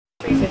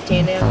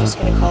15, and I'm just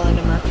going to call in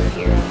a marker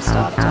here. I'm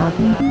stopped on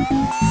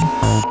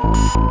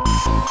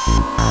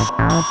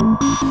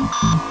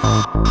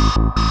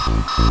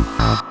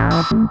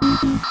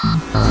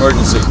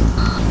Emergency.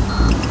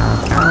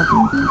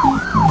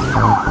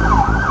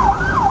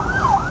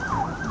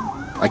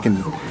 I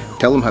can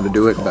tell them how to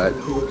do it, but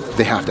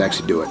they have to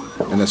actually do it,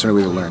 and that's the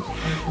only way to learn.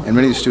 And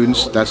many of the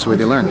students, that's the way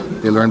they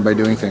learn. They learn by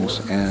doing things,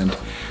 and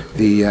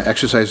the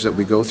exercises that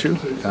we go through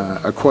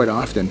are quite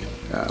often,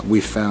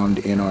 we've found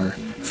in our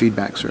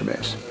feedback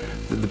surveys,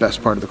 the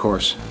best part of the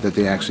course, that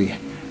they actually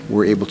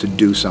were able to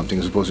do something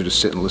as opposed to just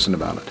sit and listen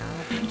about it.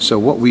 So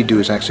what we do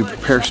is actually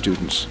prepare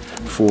students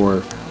for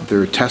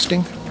their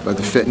testing,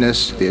 the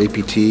fitness, the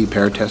APT,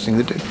 para-testing,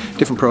 the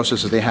different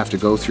processes they have to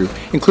go through,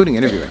 including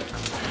interviewing,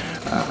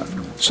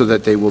 so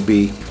that they will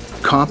be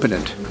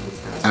competent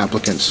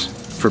applicants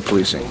for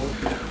policing.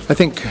 I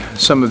think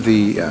some of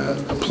the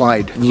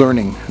applied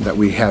learning that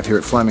we have here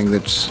at Fleming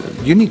that's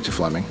unique to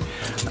Fleming,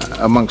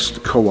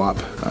 amongst co-op,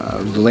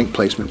 the link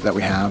placement that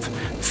we have,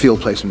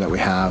 field placement that we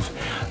have,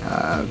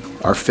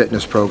 our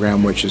fitness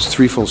program, which is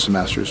 3 full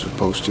semesters as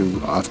opposed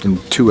to often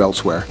 2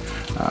 elsewhere.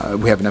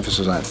 We have an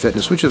emphasis on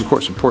fitness, which is of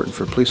course important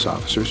for police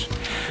officers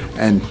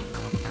and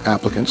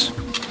applicants.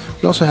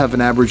 We also have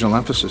an Aboriginal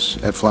emphasis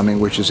at Fleming,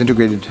 which is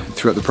integrated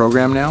throughout the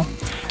program now,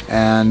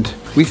 and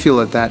we feel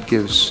that that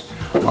gives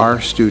our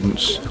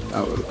students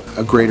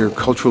a greater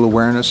cultural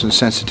awareness and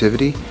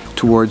sensitivity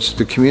towards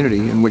the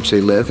community in which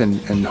they live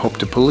and hope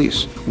to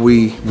police.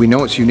 We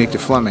know it's unique to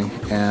Fleming,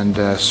 and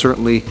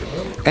certainly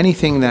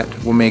anything that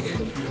will make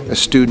a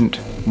student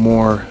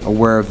more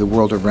aware of the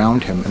world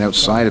around him and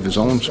outside of his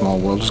own small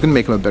world is going to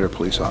make him a better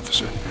police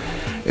officer.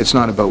 It's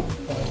not about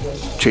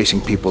chasing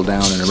people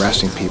down and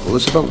arresting people.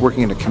 It's about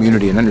working in a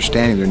community and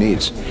understanding their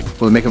needs.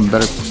 Will it make them a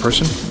better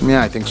person?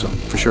 Yeah, I think so.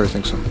 For sure, I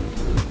think so.